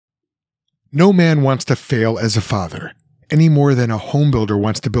No man wants to fail as a father, any more than a homebuilder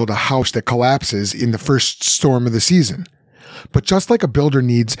wants to build a house that collapses in the first storm of the season. But just like a builder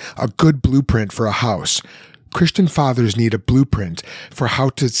needs a good blueprint for a house, Christian fathers need a blueprint for how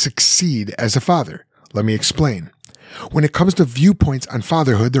to succeed as a father. Let me explain. When it comes to viewpoints on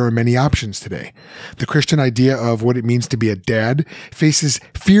fatherhood, there are many options today. The Christian idea of what it means to be a dad faces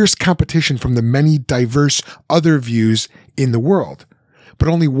fierce competition from the many diverse other views in the world. But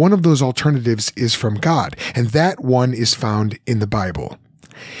only one of those alternatives is from God, and that one is found in the Bible.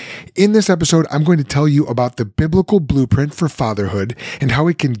 In this episode, I'm going to tell you about the biblical blueprint for fatherhood and how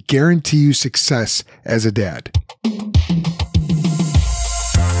it can guarantee you success as a dad.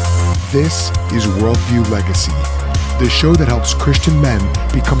 This is Worldview Legacy, the show that helps Christian men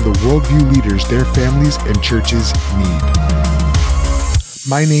become the worldview leaders their families and churches need.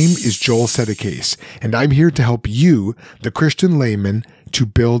 My name is Joel Sedekase, and I'm here to help you, the Christian layman, to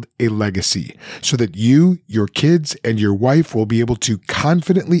build a legacy so that you, your kids, and your wife will be able to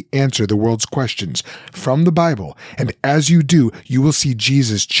confidently answer the world's questions from the Bible. And as you do, you will see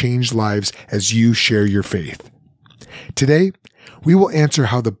Jesus change lives as you share your faith. Today, we will answer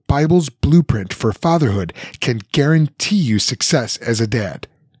how the Bible's blueprint for fatherhood can guarantee you success as a dad.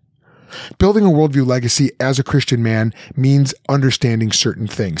 Building a worldview legacy as a Christian man means understanding certain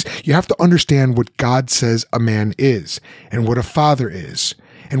things. You have to understand what God says a man is, and what a father is,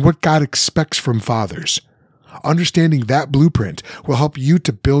 and what God expects from fathers. Understanding that blueprint will help you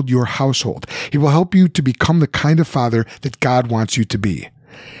to build your household. It will help you to become the kind of father that God wants you to be.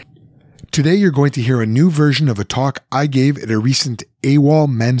 Today, you're going to hear a new version of a talk I gave at a recent AWOL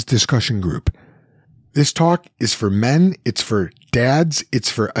men's discussion group. This talk is for men, it's for dads, it's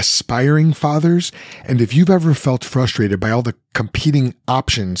for aspiring fathers, and if you've ever felt frustrated by all the competing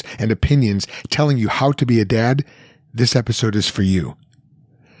options and opinions telling you how to be a dad, this episode is for you.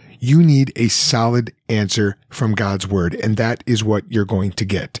 You need a solid answer from God's Word, and that is what you're going to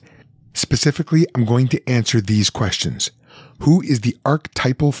get. Specifically, I'm going to answer these questions. Who is the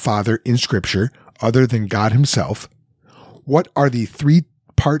archetypal father in Scripture other than God Himself? What are the three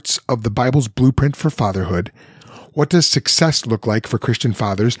parts of the Bible's blueprint for fatherhood? What does success look like for Christian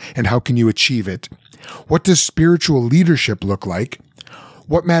fathers, and how can you achieve it? What does spiritual leadership look like?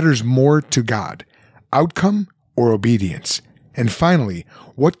 What matters more to God, outcome or obedience? And finally,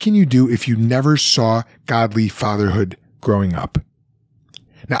 what can you do if you never saw godly fatherhood growing up?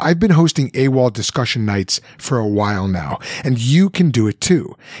 Now, I've been hosting AWOL discussion nights for a while now, and you can do it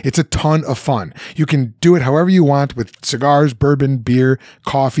too. It's a ton of fun. You can do it however you want with cigars, bourbon, beer,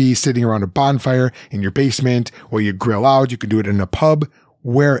 coffee, sitting around a bonfire in your basement, or you grill out. You can do it in a pub,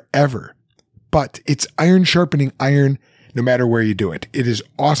 wherever. But it's iron sharpening iron no matter where you do it. It is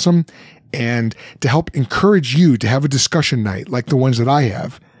awesome, and to help encourage you to have a discussion night like the ones that I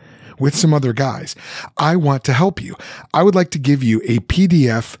have, with some other guys, I want to help you. I would like to give you a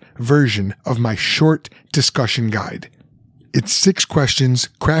PDF version of my short discussion guide. It's 6 questions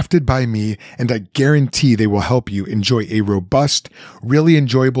crafted by me, and I guarantee they will help you enjoy a robust, really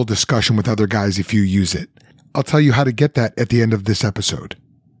enjoyable discussion with other guys if you use it. I'll tell you how to get that at the end of this episode.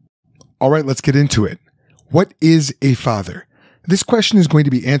 All right, let's get into it. What is a father? This question is going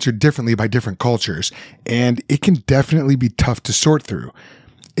to be answered differently by different cultures, and it can definitely be tough to sort through.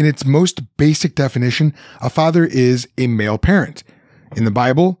 In its most basic definition, a father is a male parent. In the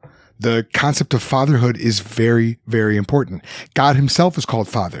Bible, the concept of fatherhood is very, very important. God Himself is called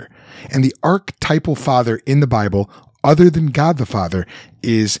Father, and the archetypal father in the Bible, other than God the Father,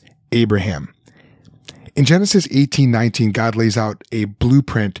 is Abraham. In Genesis 18:19, God lays out a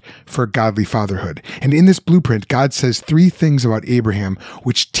blueprint for godly fatherhood. And in this blueprint, God says 3 things about Abraham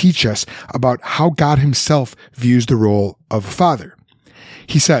which teach us about how God Himself views the role of a father.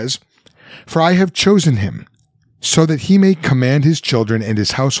 He says, "For I have chosen him, so that he may command his children and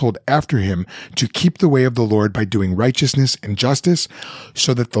his household after him to keep the way of the Lord by doing righteousness and justice,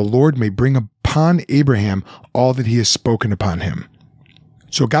 so that the Lord may bring upon Abraham all that He has spoken upon him."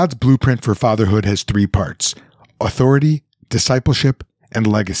 So God's blueprint for fatherhood has 3 parts: authority, discipleship, and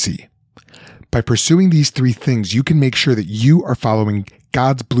legacy. By pursuing these 3 things, you can make sure that you are following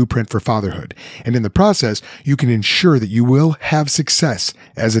God's blueprint for fatherhood, and in the process, you can ensure that you will have success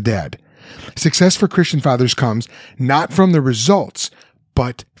as a dad. Success for Christian fathers comes not from the results,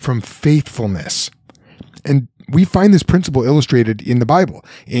 but from faithfulness. And we find this principle illustrated in the Bible,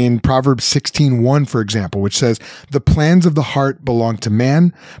 in Proverbs 16:1, for example, which says, "The plans of the heart belong to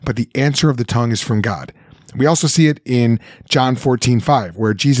man, but the answer of the tongue is from God." We also see it in John 14:5,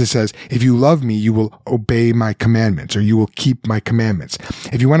 where Jesus says, "If you love me, you will obey my commandments," or "you will keep my commandments."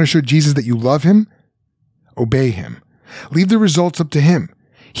 If you want to show Jesus that you love Him, obey Him. Leave the results up to Him.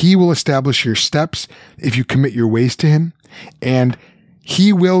 He will establish your steps if you commit your ways to him, and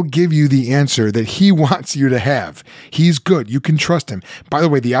he will give you the answer that he wants you to have. He's good. You can trust him. By the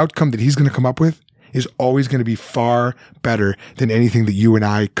way, the outcome that he's going to come up with is always going to be far better than anything that you and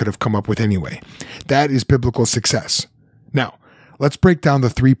I could have come up with anyway. That is biblical success. Now, let's break down the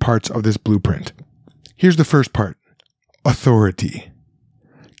 3 parts of this blueprint. Here's the first part: authority.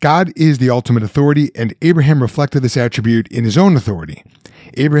 God is the ultimate authority, and Abraham reflected this attribute in his own authority.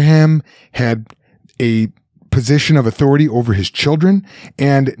 Abraham had a position of authority over his children,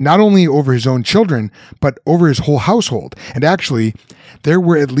 and not only over his own children, but over his whole household. And actually, there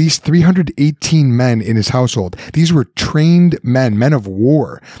were at least 318 men in his household. These were trained men, men of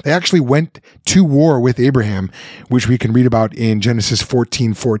war. They actually went to war with Abraham, which we can read about in Genesis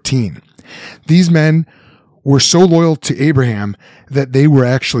 14:14. These men were so loyal to Abraham that they were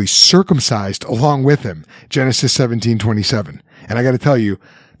actually circumcised along with him, Genesis 17:27. And I got to tell you,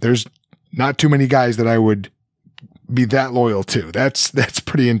 there's not too many guys that I would be that loyal to. That's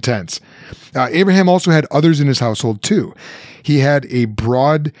pretty intense. Abraham also had others in his household too. He had a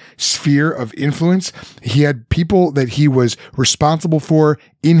broad sphere of influence. He had people that he was responsible for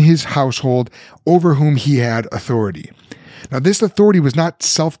in his household over whom he had authority. Now, this authority was not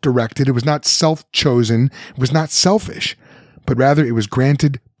self-directed. It was not self-chosen. It was not selfish, but rather it was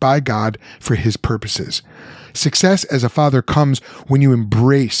granted by God for his purposes. Success as a father comes when you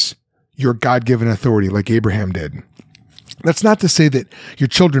embrace your God-given authority like Abraham did. That's not to say that your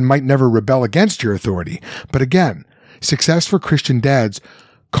children might never rebel against your authority, but again, success for Christian dads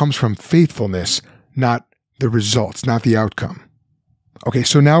comes from faithfulness, not the results, not the outcome. Okay,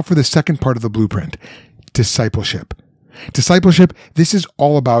 so now for the second part of the blueprint, discipleship. Discipleship, this is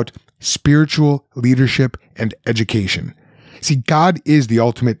all about spiritual leadership and education. See, God is the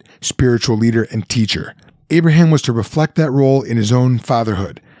ultimate spiritual leader and teacher. Abraham was to reflect that role in his own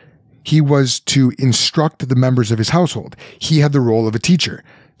fatherhood. He was to instruct the members of his household. He had the role of a teacher.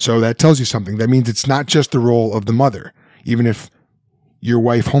 So that tells you something. That means it's not just the role of the mother, even if your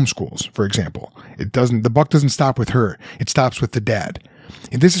wife homeschools, for example. The buck doesn't stop with her. It stops with the dad.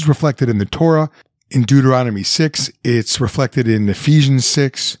 And this is reflected in the Torah, in Deuteronomy 6. It's reflected in Ephesians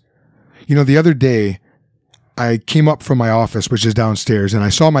 6. You know, the other day, I came up from my office, which is downstairs, and I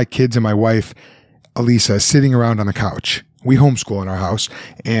saw my kids and my wife, Elisa, sitting around on the couch. We homeschool in our house,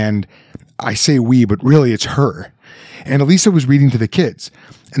 and I say we, but really it's her. And Elisa was reading to the kids,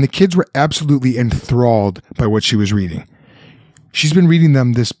 and the kids were absolutely enthralled by what she was reading. She's been reading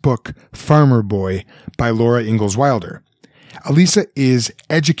them this book, Farmer Boy, by Laura Ingalls Wilder. Elisa is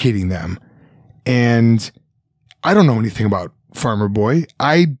educating them, and I don't know anything about Farmer Boy.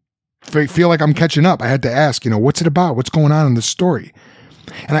 I feel like I'm catching up. I had to ask, what's it about? What's going on in the story?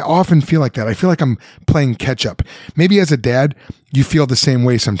 And I often feel like that. I feel like I'm playing catch up. Maybe as a dad, you feel the same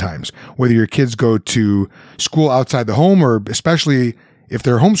way sometimes, whether your kids go to school outside the home or especially if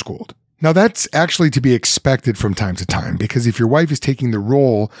they're homeschooled. Now, that's actually to be expected from time to time, because if your wife is taking the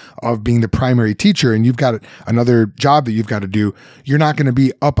role of being the primary teacher and you've got another job that you've got to do, you're not going to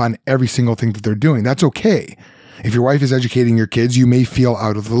be up on every single thing that they're doing. That's okay. If your wife is educating your kids, you may feel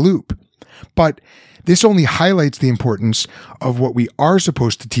out of the loop. But this only highlights the importance of what we are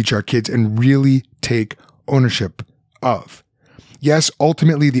supposed to teach our kids and really take ownership of. Yes,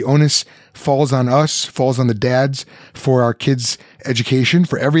 ultimately the onus falls on us, falls on the dads for our kids' education,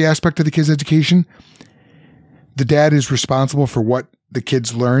 for every aspect of the kids' education. The dad is responsible for what the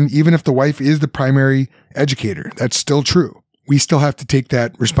kids learn, even if the wife is the primary educator. That's still true. We still have to take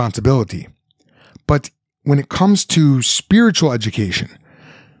that responsibility. But when it comes to spiritual education,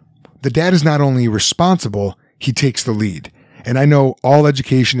 the dad is not only responsible, he takes the lead. And I know all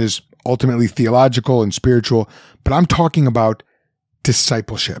education is ultimately theological and spiritual, but I'm talking about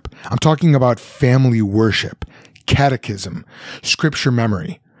discipleship. I'm talking about family worship, catechism, scripture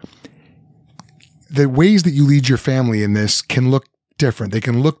memory. The ways that you lead your family in this can look different. They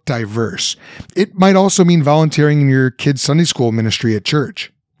can look diverse. It might also mean volunteering in your kids' Sunday school ministry at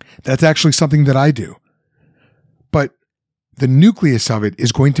church. That's actually something that I do. But the nucleus of it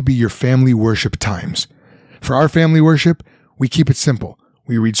is going to be your family worship times. For our family worship, we keep it simple.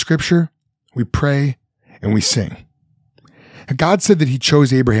 We read scripture, we pray, and we sing. God said that he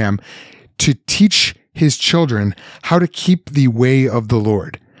chose Abraham to teach his children how to keep the way of the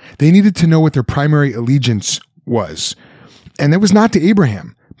Lord. They needed to know what their primary allegiance was. And that was not to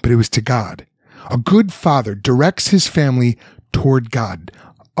Abraham, but it was to God. A good father directs his family toward God,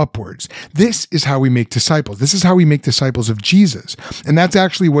 upwards. This is how we make disciples. This is how we make disciples of Jesus. And that's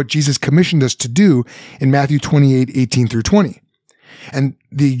actually what Jesus commissioned us to do in Matthew 28:18-20. And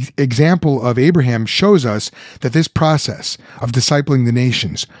the example of Abraham shows us that this process of discipling the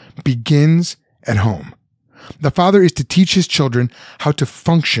nations begins at home. The father is to teach his children how to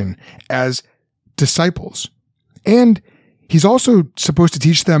function as disciples. And he's also supposed to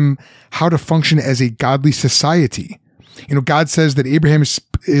teach them how to function as a godly society. God says that Abraham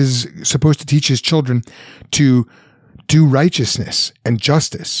is supposed to teach his children to do righteousness and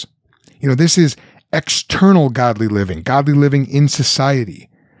justice. This is external godly living in society.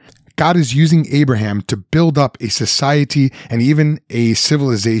 God is using Abraham to build up a society and even a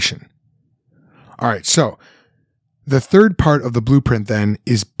civilization. All right, so the third part of the blueprint then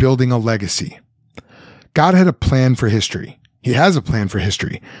is building a legacy. God had a plan for history. He has a plan for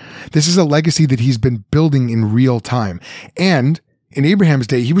history. This is a legacy that he's been building in real time. And in Abraham's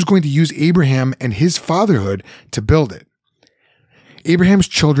day, he was going to use Abraham and his fatherhood to build it. Abraham's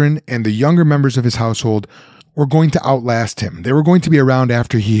children and the younger members of his household were going to outlast him. They were going to be around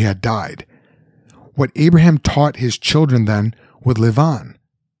after he had died. What Abraham taught his children then would live on.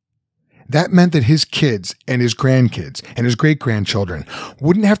 That meant that his kids and his grandkids and his great-grandchildren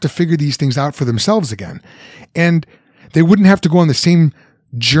wouldn't have to figure these things out for themselves again. And they wouldn't have to go on the same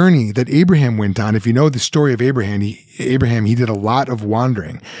journey that Abraham went on. If you know the story of Abraham, he did a lot of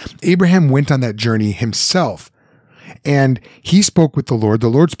wandering. Abraham went on that journey himself. And he spoke with the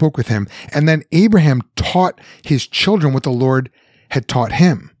Lord spoke with him, and then Abraham taught his children what the Lord had taught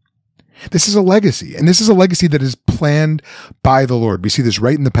him. This is a legacy, and this is a legacy that is planned by the Lord. We see this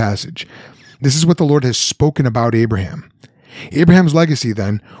right in the passage. This is what the Lord has spoken about Abraham. Abraham's legacy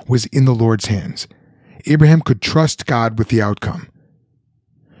then was in the Lord's hands. Abraham could trust God with the outcome.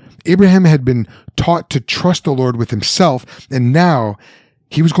 Abraham had been taught to trust the Lord with himself, and now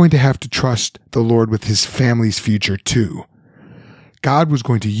he was going to have to trust the Lord with his family's future too. God was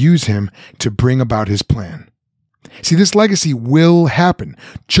going to use him to bring about his plan. See, this legacy will happen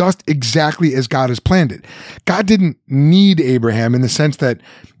just exactly as God has planned it. God didn't need Abraham in the sense that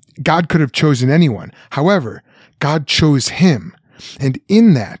God could have chosen anyone. However, God chose him. And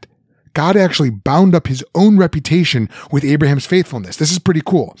in that, God actually bound up his own reputation with Abraham's faithfulness. This is pretty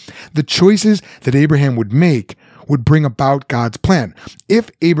cool. The choices that Abraham would make would bring about God's plan. If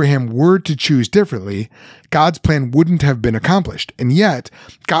Abraham were to choose differently, God's plan wouldn't have been accomplished. And yet,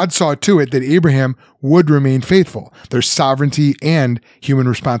 God saw to it that Abraham would remain faithful. There's sovereignty and human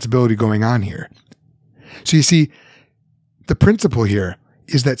responsibility going on here. So you see, the principle here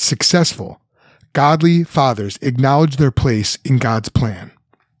is that successful, godly fathers acknowledge their place in God's plan.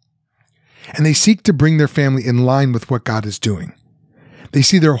 And they seek to bring their family in line with what God is doing. They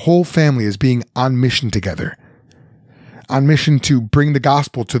see their whole family as being on mission together, on mission to bring the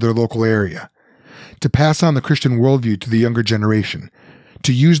gospel to their local area, to pass on the Christian worldview to the younger generation,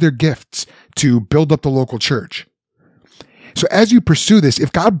 to use their gifts to build up the local church. So as you pursue this,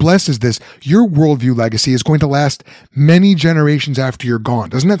 if God blesses this, your worldview legacy is going to last many generations after you're gone.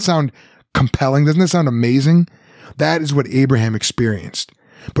 Doesn't that sound compelling? Doesn't that sound amazing? That is what Abraham experienced.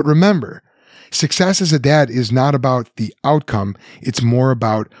 But remember, success as a dad is not about the outcome. It's more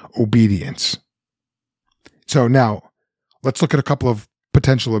about obedience. So now, let's look at a couple of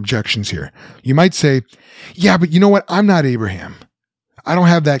potential objections here. You might say, yeah, but you know what? I'm not Abraham. I don't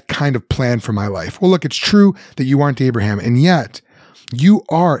have that kind of plan for my life. Well, look, it's true that you aren't Abraham, and yet you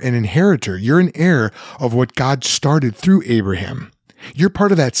are an inheritor. You're an heir of what God started through Abraham. You're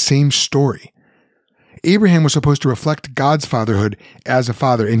part of that same story. Abraham was supposed to reflect God's fatherhood as a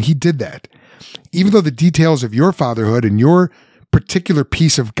father, and he did that. Even though the details of your fatherhood and your particular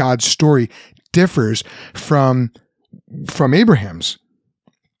piece of God's story differs from Abraham's,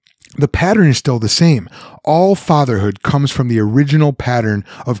 the pattern is still the same. All fatherhood comes from the original pattern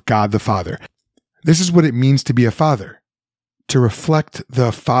of God the Father. This is what it means to be a father, to reflect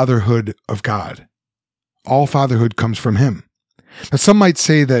the fatherhood of God. All fatherhood comes from him. Now, some might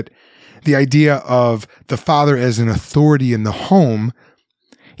say that the idea of the father as an authority in the home,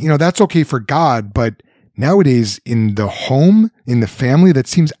 that's okay for God, but nowadays in the home, in the family, that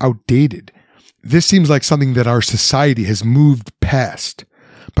seems outdated. This seems like something that our society has moved past.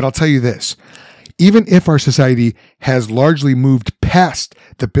 But I'll tell you this, even if our society has largely moved past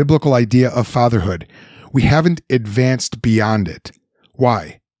the biblical idea of fatherhood, we haven't advanced beyond it.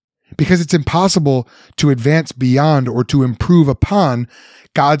 Why? Because it's impossible to advance beyond or to improve upon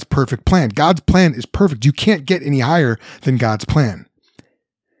God's perfect plan. God's plan is perfect. You can't get any higher than God's plan.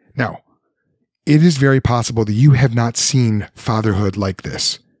 Now, it is very possible that you have not seen fatherhood like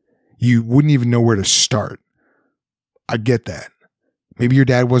this. You wouldn't even know where to start. I get that. Maybe your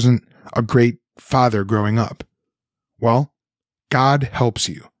dad wasn't a great father growing up. Well, God helps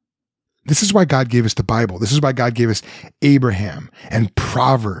you. This is why God gave us the Bible. This is why God gave us Abraham and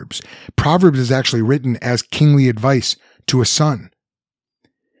Proverbs. Proverbs is actually written as kingly advice to a son.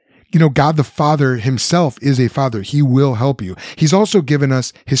 You know, God the Father himself is a father. He will help you. He's also given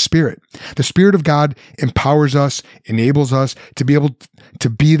us his Spirit. The Spirit of God empowers us, enables us to be able to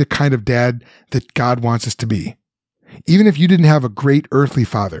be the kind of dad that God wants us to be. Even if you didn't have a great earthly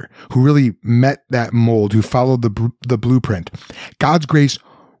father who really met that mold, who followed the blueprint, God's grace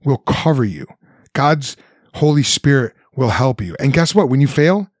will cover you. God's Holy Spirit will help you. And guess what? When you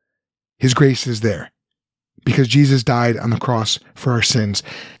fail, his grace is there because Jesus died on the cross for our sins.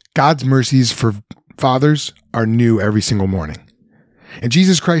 God's mercies for fathers are new every single morning. And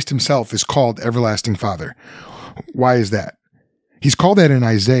Jesus Christ himself is called Everlasting Father. Why is that? He's called that in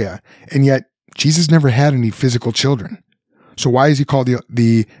Isaiah, and yet Jesus never had any physical children. So why is he called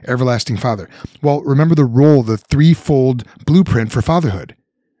the Everlasting Father? Well, remember the role, the threefold blueprint for fatherhood.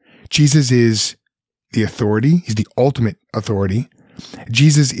 Jesus is the authority. He's the ultimate authority.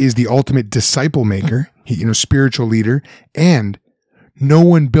 Jesus is the ultimate disciple maker, spiritual leader, and no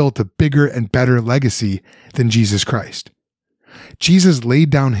one built a bigger and better legacy than Jesus Christ. Jesus laid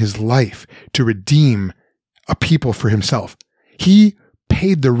down his life to redeem a people for himself. He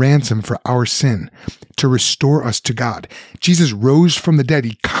paid the ransom for our sin to restore us to God. Jesus rose from the dead.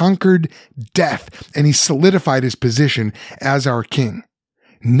 He conquered death, and he solidified his position as our king.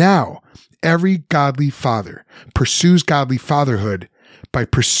 Now, every godly father pursues godly fatherhood by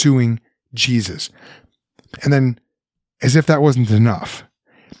pursuing Jesus. And then, as if that wasn't enough,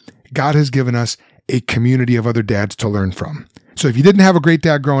 God has given us a community of other dads to learn from. So if you didn't have a great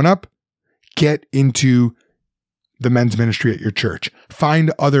dad growing up, get into the men's ministry at your church.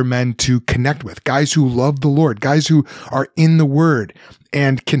 Find other men to connect with, guys who love the Lord, guys who are in the Word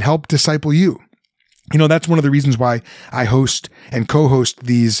and can help disciple you. That's one of the reasons why I host and co-host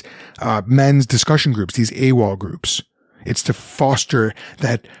these men's discussion groups, these AWOL groups. It's to foster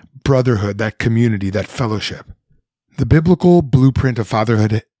that brotherhood, that community, that fellowship. The biblical blueprint of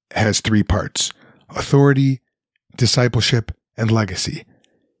fatherhood has three parts: authority, discipleship, and legacy.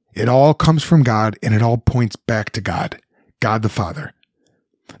 It all comes from God, and it all points back to God, God the Father.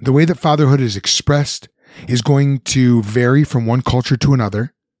 The way that fatherhood is expressed is going to vary from one culture to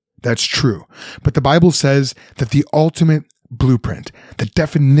another. That's true. But the Bible says that the ultimate blueprint, the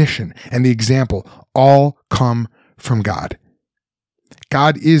definition, and the example all come from God.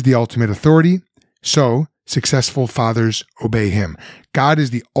 God is the ultimate authority, so successful fathers obey him. God is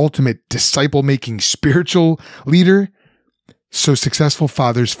the ultimate disciple-making spiritual leader, so successful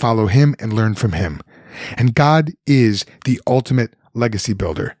fathers follow him and learn from him. And God is the ultimate legacy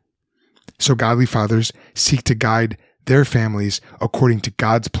builder, so godly fathers seek to guide their families according to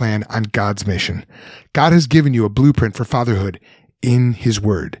God's plan on God's mission. God has given you a blueprint for fatherhood in his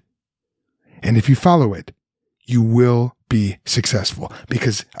word. And if you follow it, you will be successful.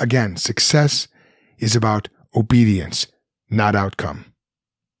 Because again, success is about obedience, not outcome.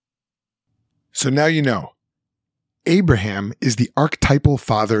 So now you know. Abraham is the archetypal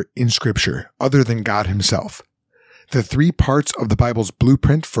father in Scripture, other than God himself. The three parts of the Bible's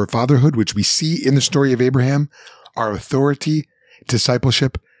blueprint for fatherhood, which we see in the story of Abraham, are authority,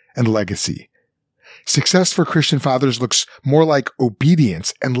 discipleship, and legacy. Success for Christian fathers looks more like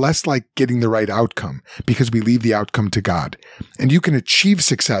obedience and less like getting the right outcome, because we leave the outcome to God. And you can achieve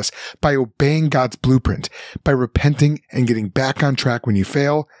success by obeying God's blueprint, by repenting and getting back on track when you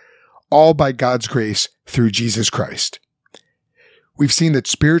fail, all by God's grace through Jesus Christ. We've seen that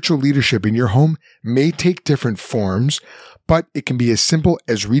spiritual leadership in your home may take different forms, but it can be as simple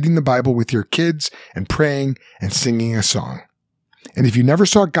as reading the Bible with your kids and praying and singing a song. And if you never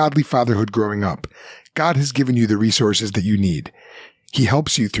saw godly fatherhood growing up, God has given you the resources that you need. He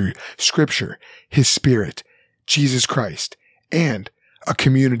helps you through Scripture, his Spirit, Jesus Christ, and a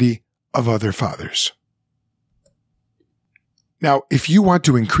community of other fathers. Now, if you want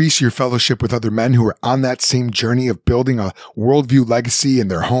to increase your fellowship with other men who are on that same journey of building a worldview legacy in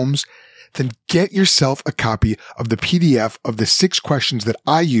their homes, then get yourself a copy of the PDF of the 6 questions that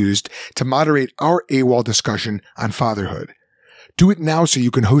I used to moderate our AWOL discussion on fatherhood. Do it now so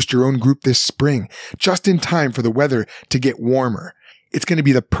you can host your own group this spring, just in time for the weather to get warmer. It's going to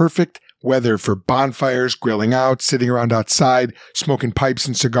be the perfect weather for bonfires, grilling out, sitting around outside, smoking pipes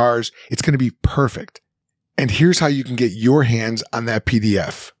and cigars. It's going to be perfect. And here's how you can get your hands on that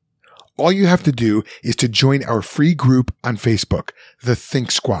PDF. All you have to do is to join our free group on Facebook, the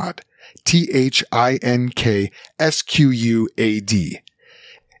Think Squad, ThinkSquad.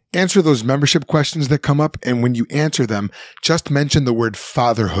 Answer those membership questions that come up, and when you answer them, just mention the word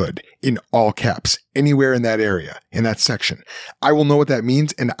fatherhood in all caps, anywhere in that area, in that section. I will know what that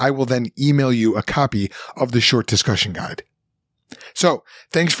means, and I will then email you a copy of the short discussion guide. So,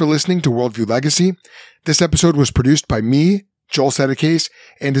 thanks for listening to Worldview Legacy. This episode was produced by me, Joel Sedekase,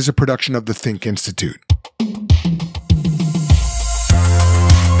 and is a production of the Think Institute.